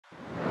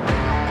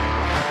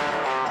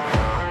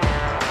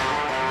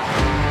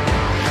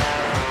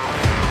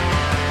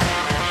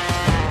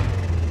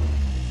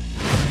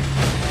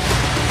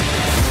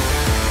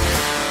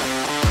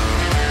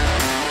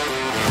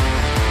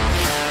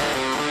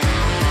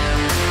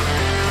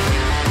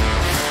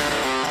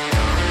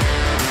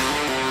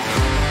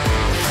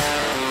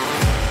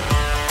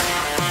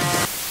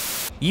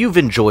You've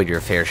enjoyed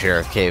your fair share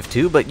of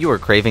KF2, but you are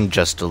craving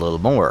just a little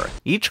more.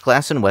 Each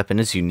class and weapon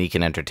is unique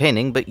and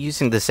entertaining, but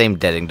using the same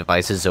deading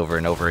devices over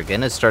and over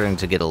again is starting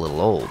to get a little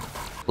old.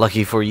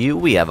 Lucky for you,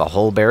 we have a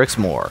whole barracks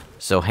more,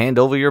 so hand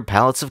over your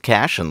pallets of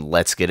cash and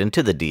let's get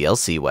into the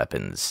DLC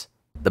weapons.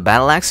 The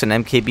Battle Axe and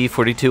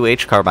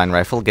MKB-42H carbine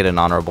rifle get an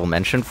honorable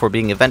mention for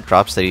being event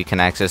drops that you can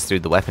access through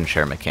the weapon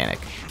share mechanic.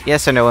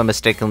 Yes, I know I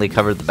mistakenly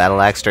covered the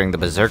Battle Axe during the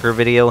Berserker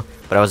video,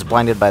 but I was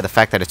blinded by the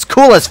fact that it's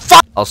cool as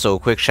fuck! Also, a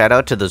quick shout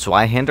out to the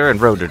Zweihander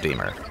and Road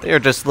Redeemer. They are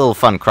just little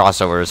fun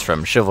crossovers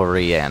from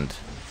Chivalry and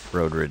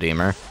Road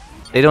Redeemer.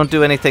 They don't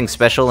do anything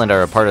special and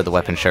are a part of the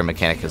weapon share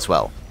mechanic as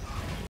well.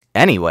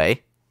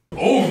 Anyway...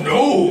 Oh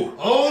no!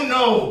 Oh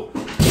no!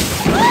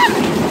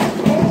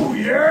 Oh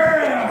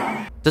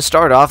yeah! To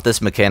start off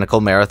this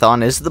mechanical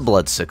marathon is the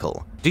Blood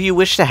Sickle. Do you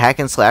wish to hack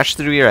and slash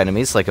through your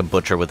enemies like a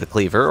butcher with a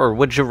cleaver, or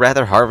would you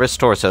rather harvest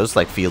torsos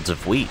like fields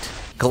of wheat?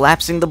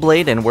 Collapsing the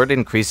blade inward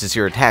increases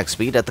your attack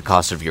speed at the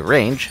cost of your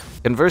range.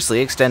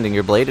 Conversely, extending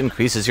your blade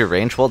increases your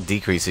range while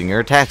decreasing your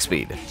attack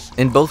speed.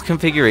 In both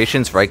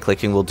configurations,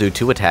 right-clicking will do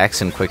 2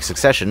 attacks in quick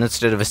succession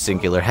instead of a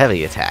singular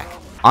heavy attack.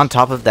 On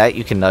top of that,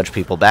 you can nudge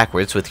people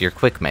backwards with your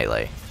quick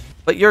melee.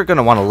 But you're going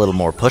to want a little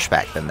more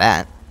pushback than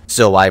that.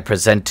 So I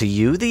present to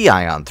you the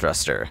Ion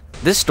Thruster.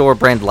 This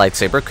store-brand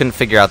lightsaber couldn't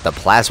figure out the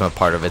plasma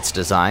part of its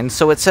design,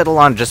 so it settled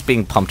on just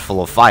being pumped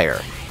full of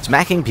fire.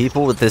 Smacking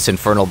people with this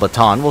infernal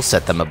baton will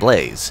set them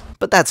ablaze.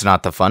 But that's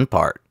not the fun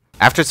part.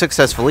 After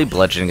successfully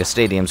bludgeoning a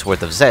stadium's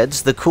worth of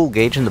Zeds, the cool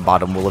gauge in the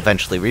bottom will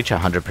eventually reach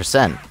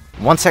 100%.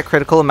 Once at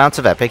critical amounts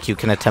of epic, you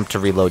can attempt to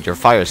reload your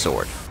fire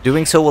sword.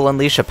 Doing so will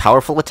unleash a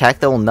powerful attack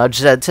that will nudge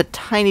Zeds a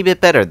tiny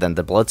bit better than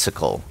the Blood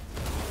Sickle.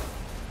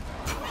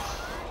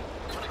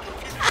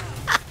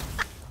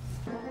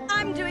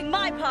 I'm doing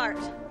my part.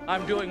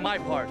 I'm doing my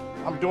part.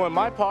 I'm doing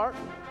my part.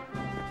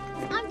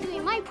 I'm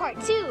doing my part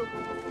too.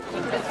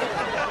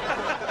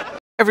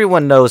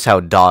 Everyone knows how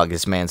dog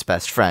is man's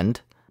best friend,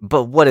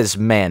 but what is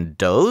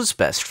man-do's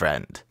best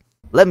friend?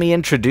 Let me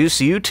introduce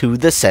you to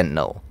the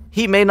Sentinel.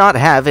 He may not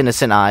have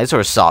innocent eyes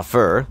or soft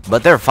fur,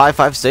 but their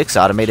 5.56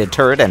 automated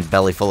turret and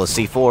belly full of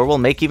C4 will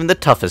make even the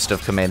toughest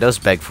of commandos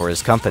beg for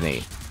his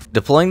company.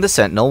 Deploying the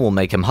Sentinel will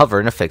make him hover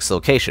in a fixed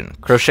location,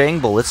 crocheting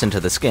bullets into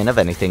the skin of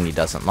anything he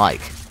doesn't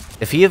like.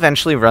 If he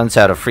eventually runs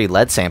out of free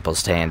lead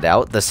samples to hand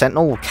out, the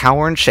Sentinel will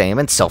cower in shame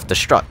and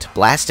self-destruct,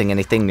 blasting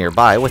anything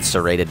nearby with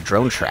serrated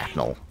drone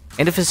shrapnel.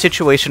 And if a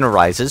situation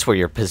arises where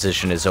your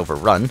position is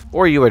overrun,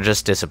 or you are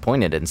just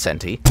disappointed in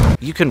Senti,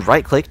 you can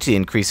right-click to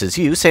increase his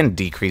use and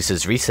decrease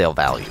his resale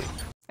value.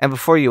 And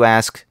before you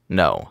ask,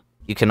 no,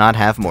 you cannot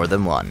have more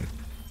than one.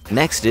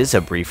 Next is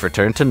a brief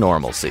return to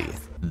normalcy,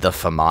 the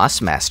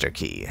FAMAS Master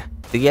Key.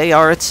 The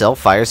AR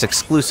itself fires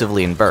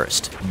exclusively in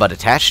burst, but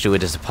attached to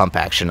it is a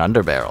pump-action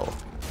underbarrel.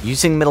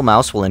 Using middle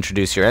mouse will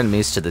introduce your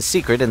enemies to the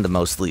secret in the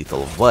most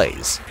lethal of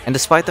ways. And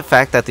despite the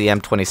fact that the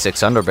M26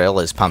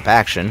 underbarrel is pump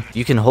action,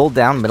 you can hold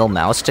down middle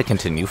mouse to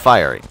continue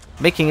firing,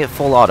 making it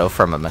full auto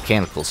from a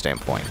mechanical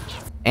standpoint.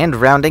 And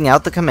rounding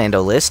out the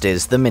commando list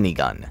is the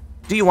minigun.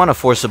 Do you want to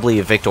forcibly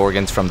evict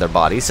organs from their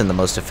bodies in the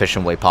most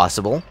efficient way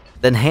possible?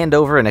 Then hand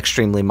over an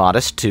extremely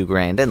modest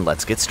 $2,000 and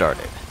let's get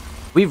started.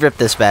 We ripped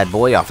this bad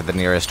boy off of the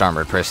nearest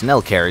armored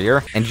personnel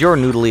carrier, and your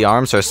noodly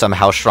arms are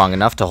somehow strong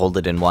enough to hold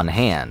it in one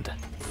hand.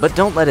 But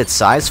don't let its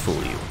size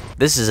fool you.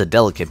 This is a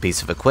delicate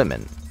piece of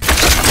equipment.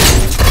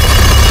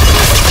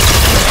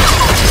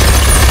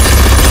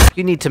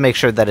 You need to make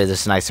sure that it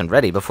is nice and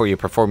ready before you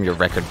perform your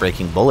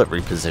record-breaking bullet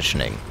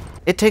repositioning.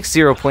 It takes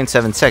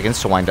 0.7 seconds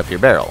to wind up your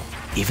barrel,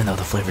 even though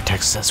the flavor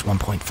text says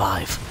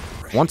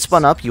 1.5. Once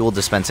spun up, you will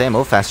dispense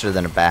ammo faster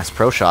than a Bass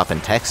Pro Shop in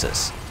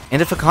Texas.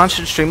 And if a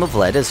constant stream of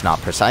lead is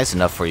not precise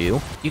enough for you,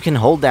 you can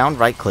hold down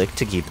right-click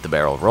to keep the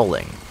barrel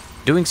rolling.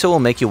 Doing so will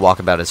make you walk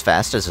about as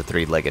fast as a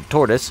 3-legged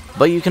tortoise,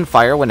 but you can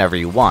fire whenever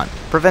you want,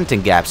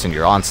 preventing gaps in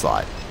your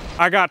onslaught.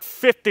 I got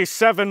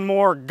 57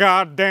 more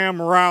goddamn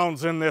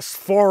rounds in this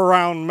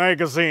 4-round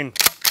magazine.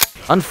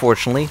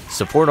 Unfortunately,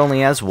 support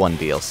only has one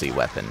DLC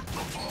weapon.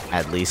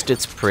 At least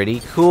it's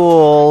pretty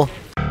cool.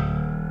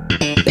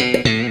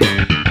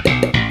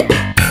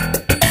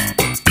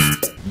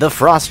 The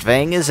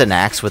Frostfang is an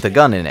axe with a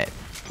gun in it,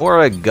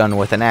 or a gun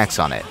with an axe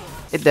on it.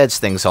 It deads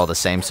things all the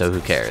same, so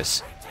who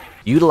cares?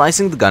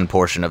 Utilizing the gun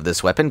portion of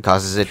this weapon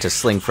causes it to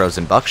sling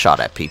frozen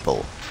buckshot at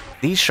people.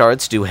 These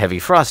shards do heavy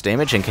frost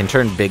damage and can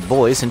turn big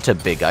boys into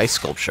big ice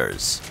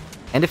sculptures.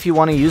 And if you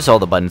want to use all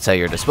the buttons at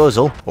your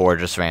disposal, or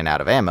just ran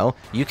out of ammo,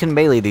 you can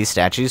melee these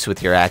statues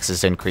with your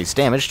axe's increased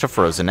damage to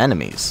frozen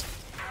enemies.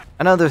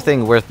 Another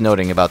thing worth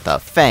noting about the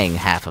Fang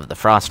half of the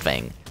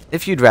Frostfang,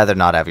 if you'd rather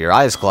not have your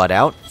eyes clawed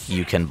out,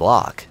 you can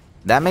block.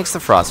 That makes the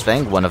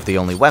Frostfang one of the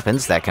only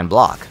weapons that can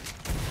block.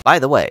 By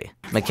the way,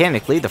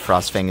 mechanically the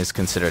Frostfang is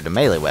considered a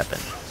melee weapon,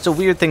 so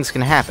weird things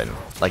can happen,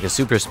 like a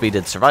super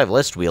speeded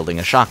survivalist wielding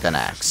a shotgun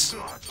axe.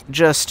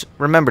 Just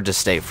remember to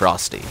stay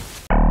frosty.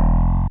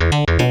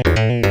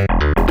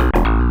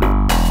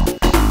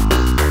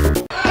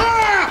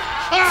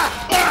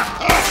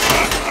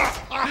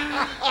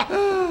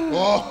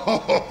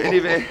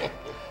 Anyway,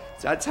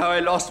 that's how I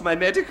lost my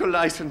medical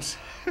license.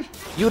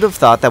 You would have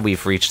thought that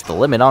we've reached the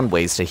limit on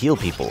ways to heal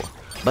people,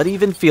 but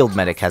even Field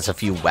Medic has a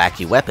few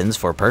wacky weapons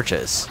for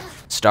purchase,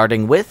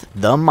 starting with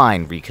the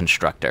Mine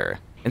Reconstructor.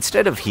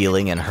 Instead of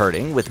healing and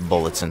hurting with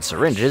bullets and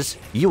syringes,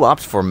 you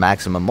opt for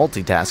maximum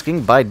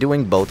multitasking by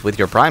doing both with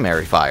your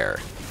primary fire.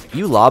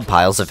 You lob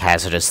piles of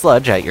hazardous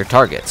sludge at your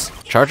targets.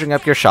 Charging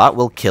up your shot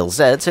will kill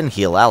Zeds and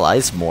heal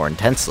allies more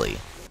intensely.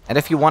 And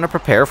if you want to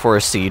prepare for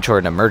a siege or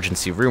an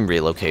emergency room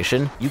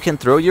relocation, you can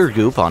throw your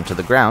goop onto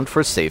the ground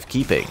for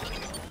safekeeping.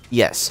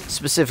 Yes,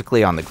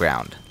 specifically on the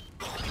ground.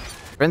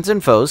 Friends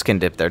and foes can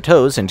dip their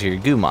toes into your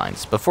goo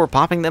mines before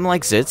popping them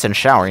like zits and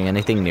showering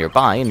anything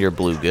nearby in your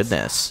blue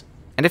goodness.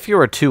 And if you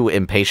are too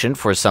impatient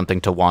for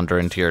something to wander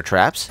into your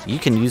traps, you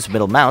can use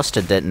middle mouse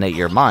to detonate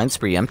your mines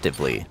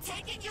preemptively.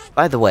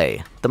 By the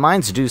way, the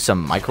mines do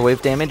some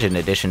microwave damage in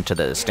addition to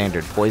the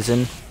standard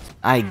poison.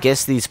 I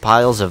guess these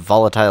piles of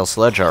volatile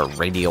sludge are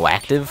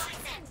radioactive?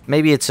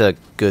 Maybe it's a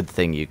good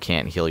thing you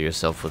can't heal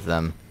yourself with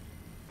them.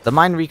 The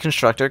Mine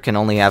Reconstructor can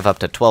only have up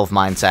to 12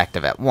 mines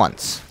active at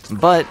once,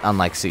 but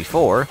unlike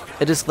C4,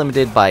 it is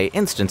limited by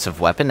instance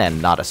of weapon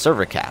and not a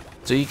server cap,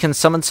 so you can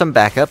summon some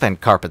backup and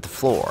carpet the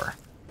floor.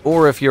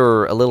 Or if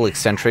you're a little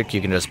eccentric,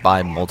 you can just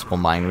buy multiple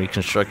Mine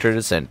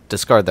Reconstructors and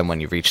discard them when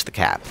you reach the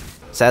cap.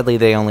 Sadly,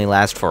 they only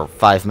last for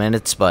 5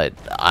 minutes, but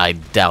I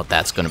doubt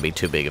that's going to be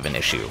too big of an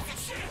issue.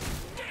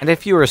 And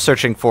if you are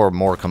searching for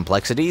more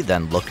complexity,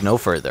 then look no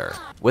further.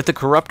 With the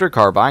Corruptor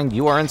Carbine,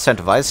 you are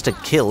incentivized to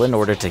kill in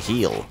order to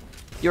heal.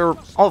 Your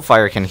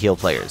alt-fire can heal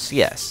players,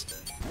 yes,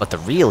 but the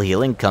real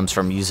healing comes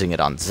from using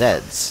it on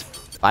Zeds.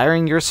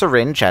 Firing your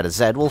syringe at a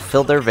Zed will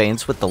fill their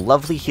veins with the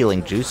lovely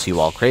healing juice you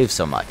all crave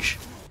so much.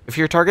 If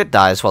your target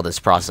dies while this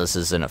process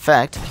is in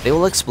effect, they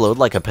will explode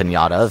like a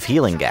piñata of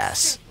healing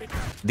gas.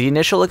 The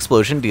initial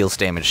explosion deals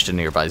damage to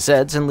nearby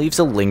Zeds and leaves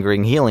a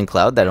lingering healing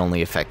cloud that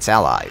only affects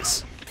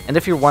allies. And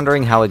if you're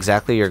wondering how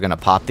exactly you're gonna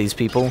pop these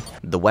people,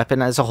 the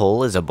weapon as a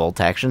whole is a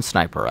bolt-action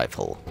sniper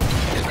rifle.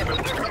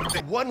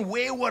 One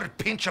wayward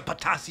pinch of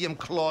potassium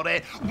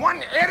chloride,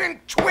 one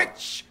errant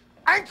twitch,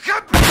 and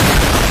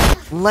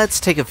Let's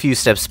take a few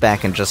steps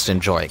back and just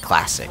enjoy a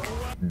classic.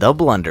 The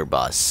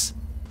Blunderbuss.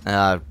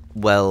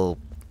 Well,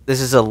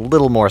 this is a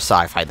little more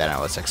sci-fi than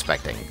I was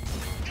expecting.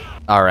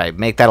 Alright,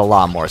 make that a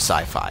lot more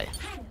sci-fi.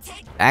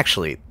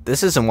 Actually,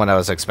 this isn't what I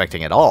was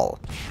expecting at all.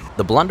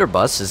 The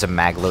Blunderbuss is a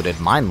mag-loaded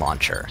mine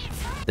launcher.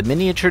 The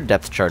miniature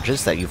depth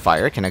charges that you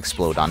fire can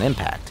explode on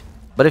impact.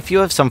 But if you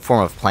have some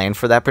form of plan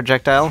for that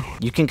projectile,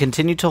 you can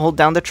continue to hold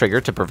down the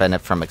trigger to prevent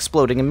it from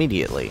exploding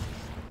immediately.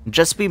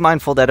 Just be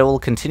mindful that it will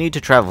continue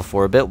to travel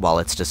for a bit while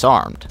it's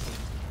disarmed.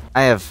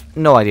 I have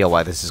no idea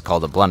why this is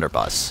called a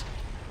Blunderbuss.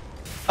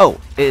 Oh,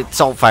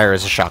 its alt-fire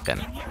is a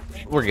shotgun.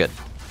 We're good.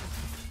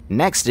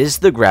 Next is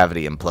the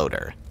Gravity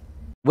Imploder.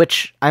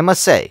 Which, I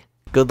must say,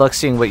 good luck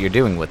seeing what you're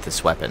doing with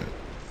this weapon.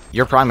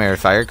 Your primary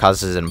fire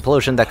causes an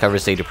implosion that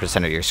covers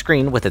 80% of your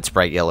screen with its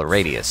bright yellow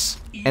radius.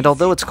 And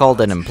although it's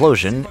called an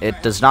implosion,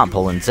 it does not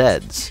pull in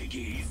Zeds.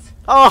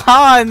 Oh,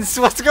 Hans!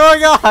 What's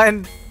going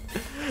on?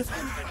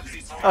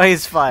 Oh,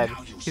 he's fine.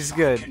 He's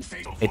good.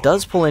 It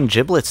does pull in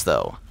giblets,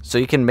 though, so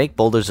you can make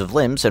boulders of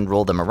limbs and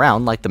roll them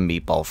around like the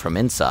meatball from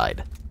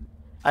Inside.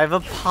 I have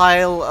a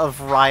pile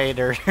of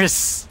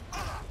rioters.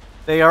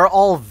 They are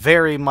all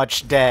very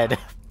much dead.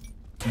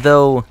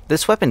 Though,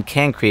 this weapon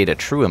can create a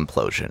true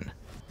implosion.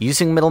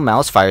 Using middle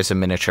mouse fires a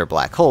miniature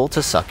black hole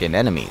to suck in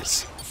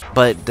enemies.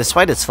 But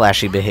despite its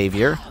flashy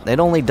behavior, it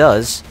only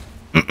does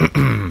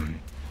 1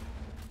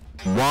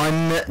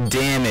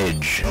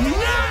 damage.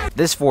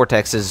 This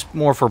vortex is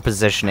more for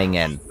positioning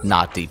and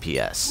not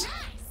DPS.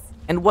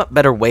 And what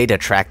better way to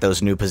track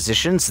those new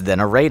positions than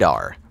a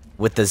radar?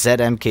 With the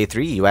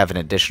ZMK3, you have an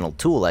additional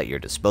tool at your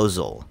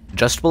disposal.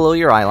 Just below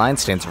your eyeline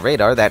stands a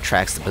radar that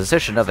tracks the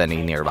position of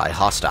any nearby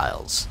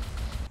hostiles.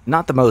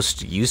 Not the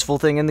most useful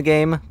thing in the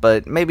game,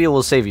 but maybe it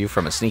will save you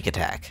from a sneak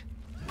attack.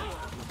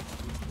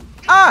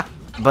 Ah!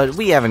 But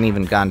we haven't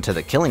even gotten to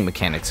the killing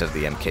mechanics of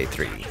the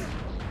MK3.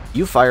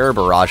 You fire a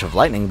barrage of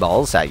lightning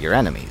balls at your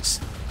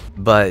enemies.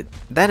 But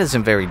that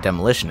isn't very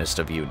demolitionist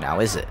of you now,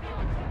 is it?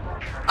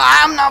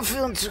 I'm not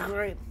feeling too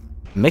great.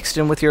 Mixed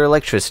in with your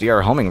electricity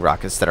are homing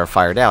rockets that are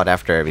fired out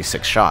after every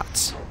 6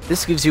 shots.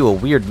 This gives you a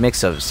weird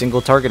mix of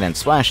single target and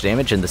splash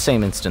damage in the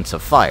same instance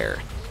of fire.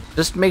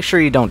 Just make sure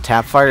you don't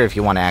tap fire if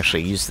you want to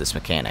actually use this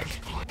mechanic.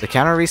 The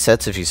counter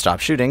resets if you stop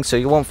shooting, so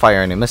you won't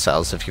fire any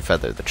missiles if you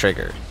feather the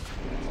trigger.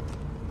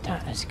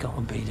 That has got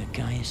to be the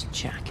gayest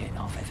jacket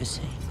I've ever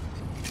seen.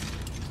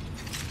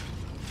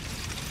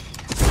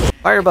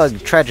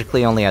 Firebug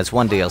tragically only has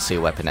one DLC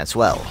weapon as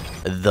well,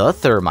 the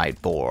Thermite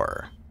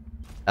Bore.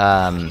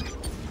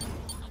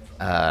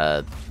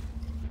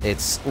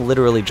 It's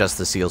literally just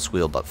the seal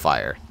squeal but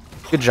fire.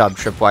 Good job,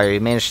 Tripwire, you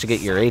managed to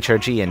get your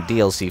HRG and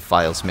DLC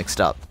files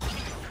mixed up.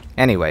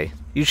 Anyway,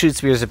 you shoot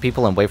spears at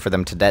people and wait for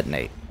them to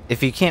detonate.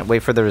 If you can't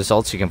wait for the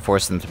results, you can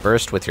force them to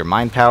burst with your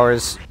mind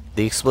powers.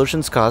 The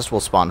explosions caused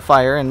will spawn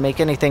fire and make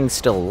anything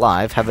still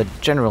alive have a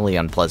generally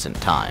unpleasant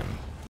time.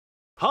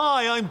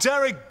 Hi, I'm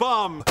Derek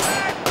Bum.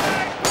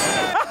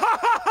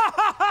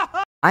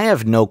 I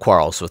have no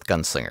quarrels with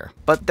Gunslinger,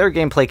 but their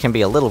gameplay can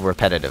be a little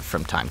repetitive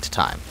from time to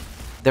time.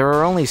 There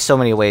are only so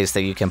many ways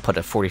that you can put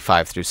a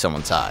 45 through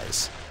someone's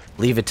eyes.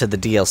 Leave it to the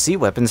DLC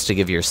weapons to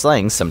give your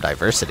slaying some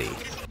diversity.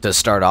 To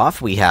start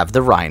off, we have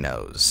the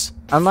Rhinos.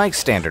 Unlike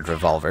standard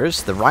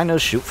revolvers, the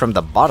Rhinos shoot from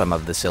the bottom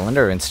of the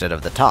cylinder instead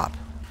of the top.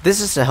 This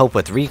is to help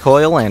with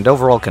recoil and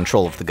overall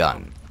control of the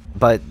gun.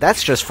 But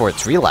that's just for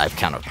its real-life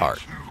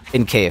counterpart.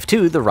 In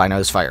KF2, the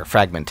Rhinos fire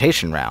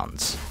fragmentation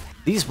rounds.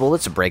 These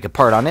bullets break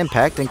apart on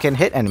impact and can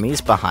hit enemies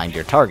behind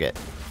your target.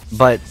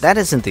 But that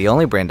isn't the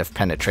only brand of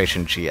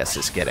penetration GS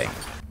is getting.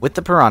 With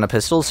the Piranha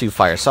pistols, you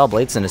fire saw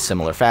blades in a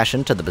similar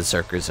fashion to the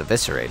Berserker's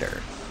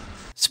Eviscerator.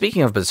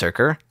 Speaking of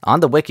Berserker,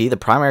 on the wiki, the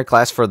primary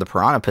class for the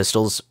Piranha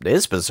pistols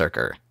is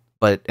Berserker,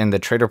 but in the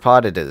Trader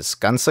Pod it is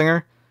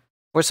Gunslinger.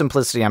 For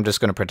simplicity, I'm just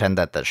going to pretend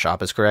that the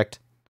shop is correct.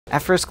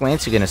 At first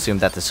glance, you can assume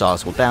that the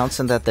saws will bounce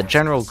and that the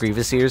general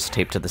Grievous ears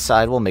taped to the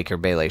side will make your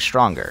melee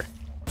stronger.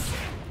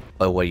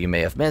 But what you may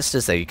have missed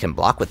is that you can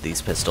block with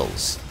these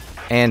pistols.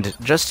 And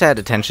just to add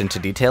attention to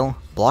detail,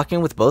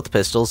 blocking with both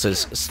pistols is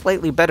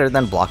slightly better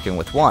than blocking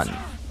with one.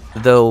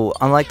 Though,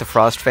 unlike the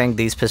Frostfang,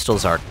 these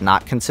pistols are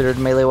not considered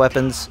melee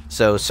weapons,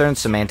 so certain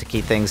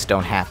semantic-y things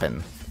don't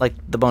happen, like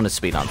the bonus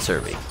speed on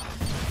Survey.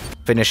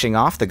 Finishing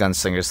off the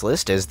Gunslinger's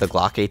list is the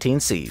Glock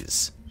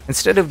 18Cs.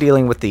 Instead of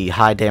dealing with the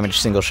high damage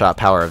single shot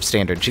power of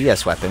standard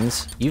GS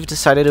weapons, you've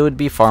decided it would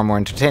be far more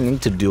entertaining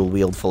to dual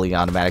wield fully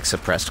automatic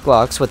suppressed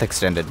Glocks with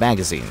extended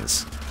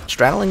magazines.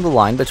 Straddling the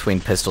line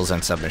between pistols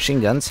and submachine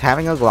guns,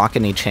 having a Glock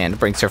in each hand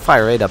brings your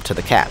fire rate up to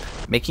the cap,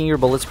 making your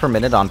bullets per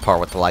minute on par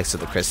with the likes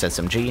of the Chris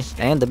SMG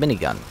and the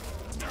minigun.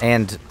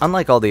 And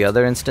unlike all the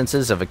other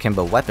instances of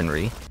akimbo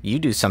weaponry, you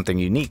do something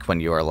unique when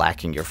you are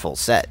lacking your full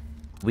set.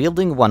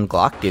 Wielding one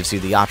Glock gives you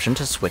the option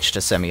to switch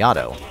to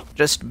semi-auto.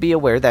 Just be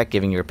aware that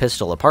giving your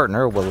pistol a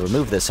partner will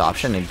remove this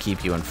option and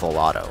keep you in full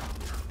auto.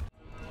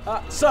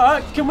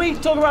 Sir, can we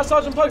talk about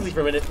Sergeant Pugsley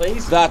for a minute,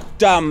 please? That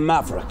damn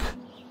maverick.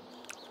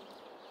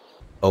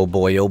 Oh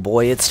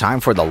boy, it's time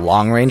for the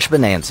long-range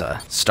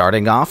bonanza,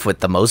 starting off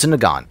with the Mosin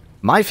Nagant.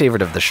 My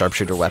favorite of the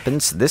Sharpshooter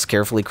weapons, this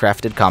carefully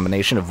crafted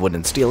combination of wood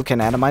and steel can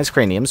atomize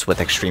craniums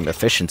with extreme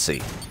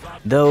efficiency.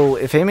 Though,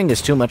 if aiming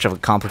is too much of a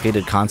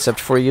complicated concept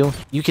for you,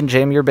 you can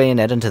jam your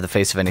bayonet into the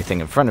face of anything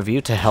in front of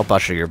you to help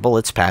usher your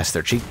bullets past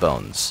their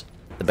cheekbones.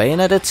 The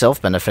bayonet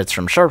itself benefits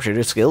from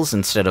Sharpshooter skills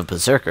instead of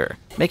Berserker,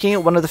 making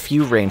it one of the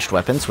few ranged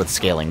weapons with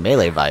scaling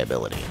melee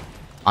viability.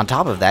 On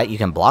top of that, you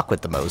can block with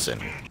the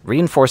Mosin,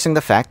 reinforcing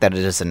the fact that it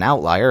is an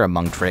outlier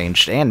among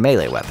ranged and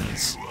melee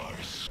weapons.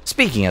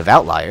 Speaking of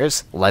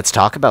outliers, let's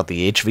talk about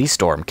the HV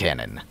Storm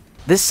Cannon.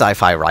 This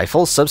sci-fi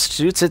rifle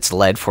substitutes its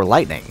lead for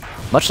lightning.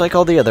 Much like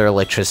all the other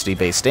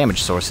electricity-based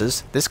damage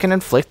sources, this can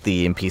inflict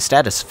the EMP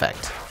status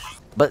effect.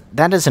 But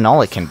that isn't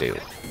all it can do.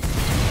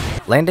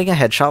 Landing a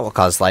headshot will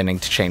cause lightning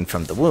to chain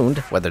from the wound,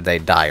 whether they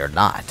die or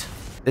not.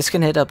 This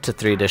can hit up to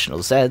 3 additional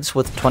Zeds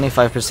with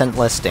 25%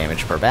 less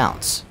damage per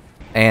bounce.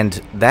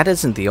 And that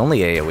isn't the only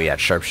AoE at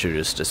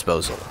Sharpshooter's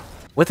disposal.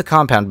 With a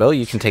compound bow,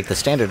 you can take the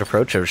standard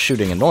approach of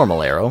shooting a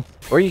normal arrow,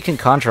 or you can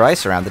conjure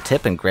ice around the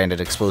tip and grant it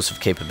explosive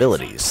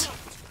capabilities.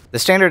 The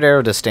standard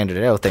arrow does standard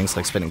arrow things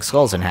like spinning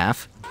skulls in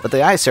half, but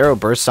the ice arrow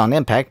bursts on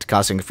impact,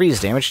 causing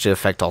freeze damage to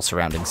affect all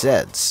surrounding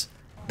Zeds.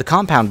 The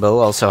compound bow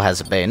also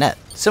has a bayonet,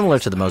 similar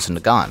to the Mosin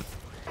Nagant.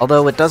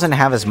 Although it doesn't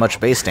have as much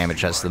base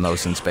damage as the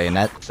Mosin's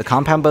bayonet, the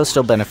compound bow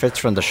still benefits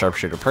from the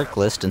Sharpshooter perk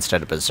list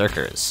instead of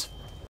Berserkers.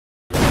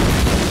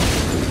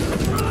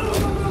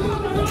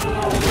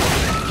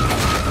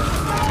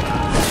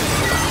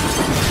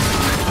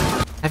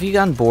 Have you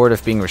gotten bored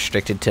of being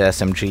restricted to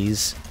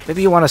SMGs?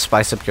 Maybe you want to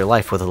spice up your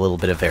life with a little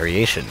bit of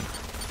variation.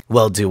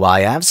 Well, do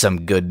I have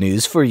some good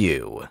news for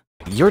you.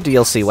 Your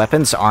DLC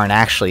weapons aren't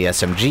actually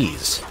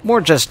SMGs,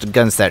 more just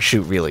guns that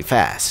shoot really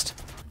fast.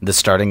 The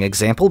starting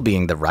example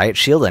being the Riot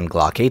Shield and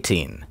Glock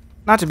 18.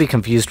 Not to be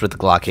confused with the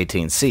Glock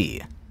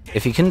 18C.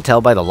 If you couldn't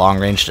tell by the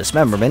long-range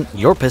dismemberment,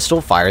 your pistol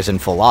fires in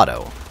full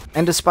auto.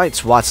 And despite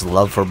SWAT's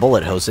love for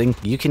bullet hosing,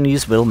 you can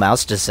use middle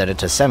mouse to set it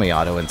to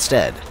semi-auto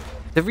instead.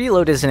 The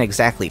reload isn't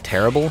exactly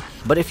terrible,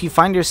 but if you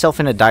find yourself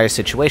in a dire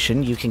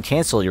situation, you can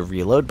cancel your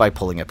reload by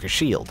pulling up your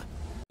shield.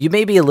 You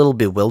may be a little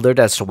bewildered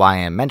as to why I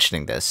am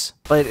mentioning this,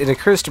 but it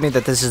occurs to me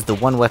that this is the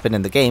one weapon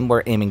in the game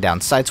where aiming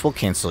down sights will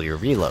cancel your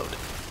reload.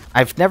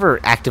 I've never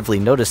actively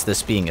noticed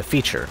this being a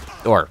feature,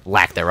 or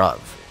lack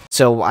thereof,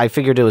 so I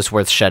figured it was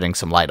worth shedding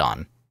some light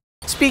on.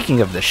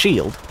 Speaking of the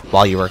shield,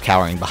 while you are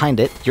cowering behind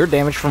it, your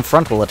damage from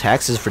frontal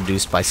attacks is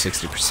reduced by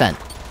 60%.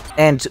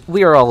 And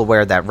we are all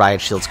aware that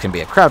Riot Shields can be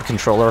a crowd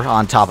controller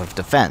on top of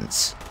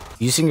defense.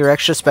 Using your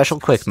extra special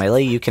quick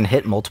melee, you can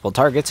hit multiple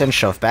targets and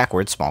shove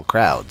backward small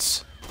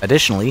crowds.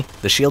 Additionally,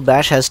 the Shield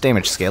Bash has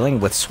damage scaling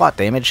with SWAT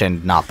damage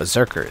and not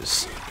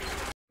Berserkers.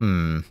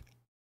 I'm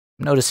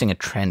noticing a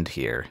trend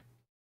here.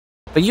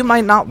 But you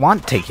might not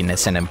want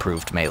tankiness and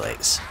improved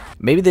melees.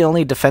 Maybe the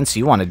only defense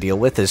you want to deal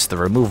with is the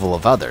removal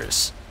of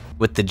others.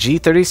 With the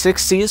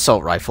G36C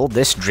assault rifle,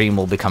 this dream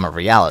will become a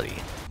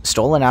reality.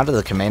 Stolen out of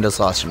the Commando's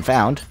Lost and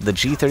Found, the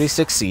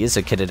G36C is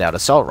a kitted out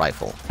assault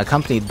rifle,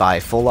 accompanied by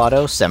full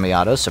auto,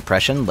 semi-auto,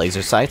 suppression,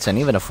 laser sights, and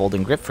even a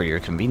folding grip for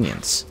your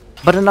convenience.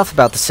 But enough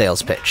about the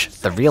sales pitch.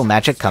 The real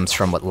magic comes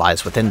from what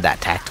lies within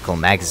that tactical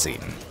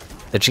magazine.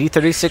 The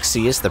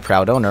G36C is the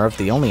proud owner of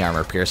the only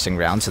armor-piercing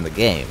rounds in the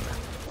game.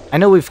 I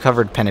know we've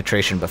covered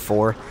penetration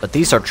before, but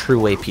these are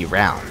true AP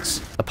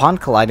rounds. Upon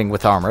colliding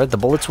with armor, the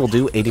bullets will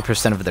do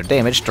 80% of their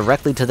damage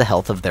directly to the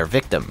health of their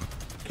victim.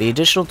 The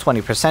additional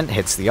 20%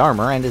 hits the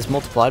armor and is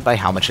multiplied by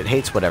how much it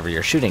hates whatever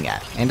you're shooting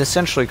at, and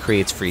essentially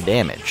creates free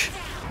damage.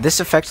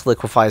 This effect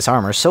liquefies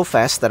armor so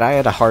fast that I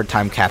had a hard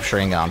time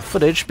capturing it on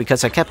footage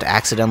because I kept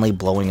accidentally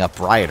blowing up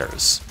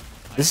rioters.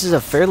 This is a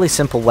fairly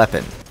simple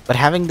weapon, but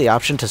having the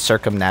option to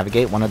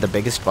circumnavigate one of the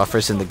biggest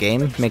buffers in the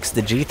game makes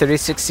the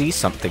G36C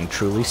something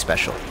truly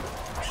special.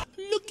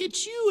 Look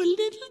at you, a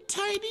little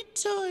tiny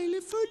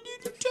toilet for a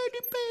little tiny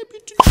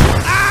baby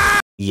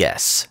to...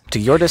 Yes, to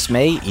your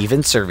dismay,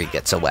 even Survey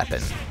gets a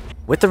weapon.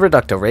 With the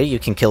Reducto Ray, you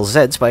can kill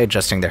Zeds by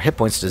adjusting their hit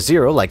points to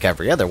 0 like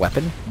every other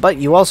weapon, but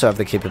you also have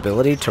the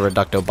capability to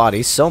Reducto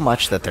bodies so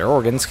much that their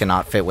organs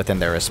cannot fit within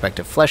their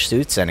respective flesh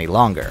suits any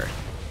longer.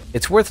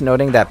 It's worth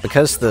noting that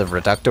because the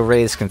Reducto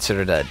Ray is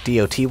considered a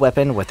DOT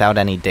weapon without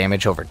any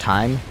damage over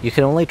time, you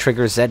can only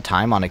trigger Zed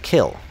time on a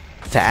kill.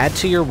 To add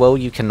to your woe,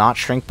 you cannot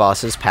shrink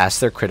bosses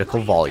past their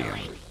critical volume,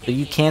 but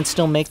you can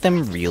still make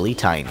them really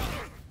tiny.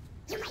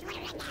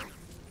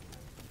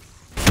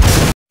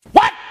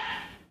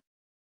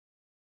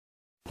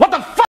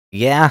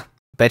 Yeah,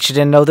 bet you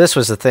didn't know this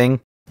was a thing.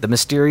 The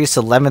mysterious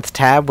 11th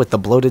tab with the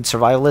bloated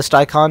Survivalist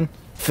icon,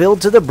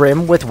 filled to the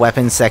brim with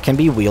weapons that can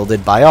be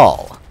wielded by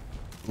all.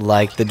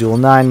 Like the dual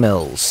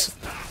 9mm.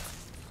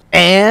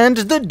 And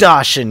the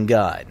Dashin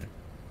gun.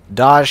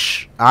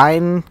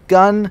 Dash-ein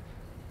gun?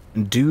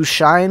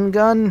 Do-shine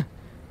gun?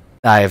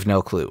 I have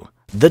no clue.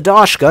 The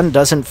Dosh gun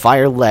doesn't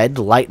fire lead,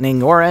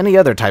 lightning, or any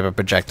other type of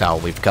projectile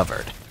we've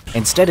covered.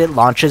 Instead, it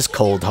launches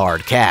cold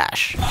hard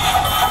cash.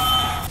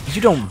 You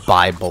don't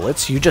buy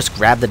bullets, you just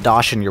grab the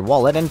Dosh in your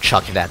wallet and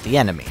chuck it at the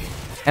enemy.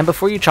 And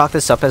before you chalk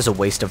this up as a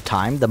waste of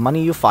time, the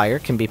money you fire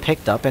can be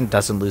picked up and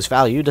doesn't lose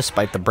value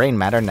despite the brain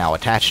matter now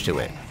attached to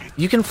it.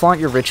 You can flaunt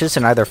your riches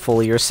in either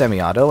fully or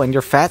semi-auto, and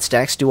your fat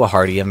stacks do a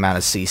hearty amount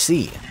of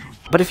CC.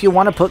 But if you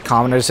want to put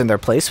commoners in their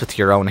place with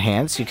your own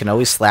hands, you can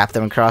always slap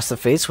them across the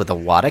face with a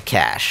wad of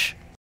cash.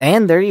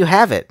 And there you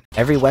have it.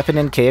 Every weapon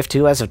in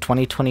KF2 as of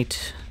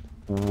 2022...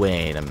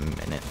 Wait a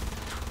minute.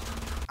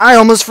 I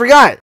almost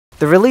forgot!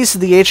 The release of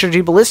the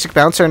HRG Ballistic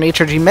Bouncer and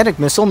HRG Medic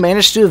Missile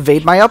managed to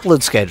evade my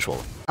upload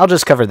schedule. I'll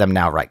just cover them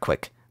now right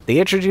quick. The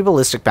HRG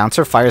Ballistic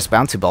Bouncer fires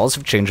bouncy balls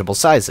of changeable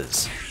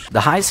sizes.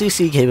 The high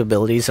CC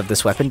capabilities of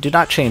this weapon do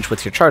not change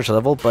with your charge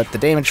level, but the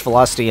damage,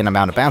 velocity, and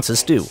amount of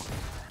bounces do.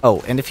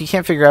 Oh, and if you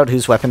can't figure out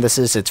whose weapon this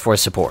is, it's for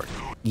support.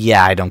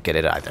 Yeah, I don't get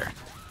it either.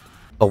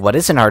 But what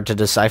isn't hard to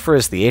decipher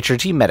is the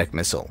HRG Medic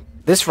Missile.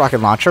 This rocket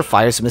launcher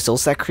fires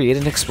missiles that create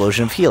an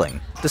explosion of healing.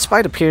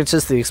 Despite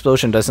appearances, the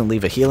explosion doesn't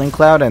leave a healing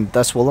cloud, and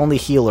thus will only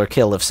heal or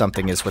kill if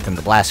something is within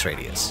the blast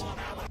radius.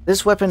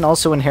 This weapon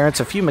also inherits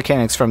a few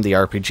mechanics from the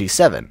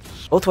RPG-7.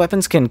 Both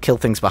weapons can kill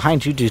things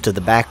behind you due to the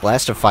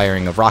backblast of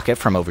firing a rocket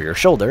from over your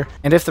shoulder,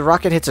 and if the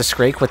rocket hits a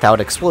Scrake without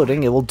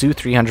exploding, it will do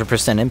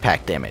 300%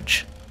 impact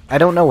damage. I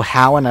don't know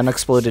how an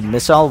unexploded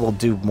missile will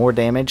do more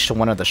damage to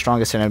one of the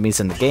strongest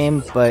enemies in the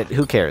game, but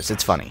who cares,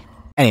 it's funny.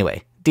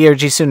 Anyway,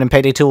 DRG soon and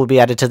Payday 2 will be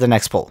added to the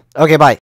next poll. Okay, bye!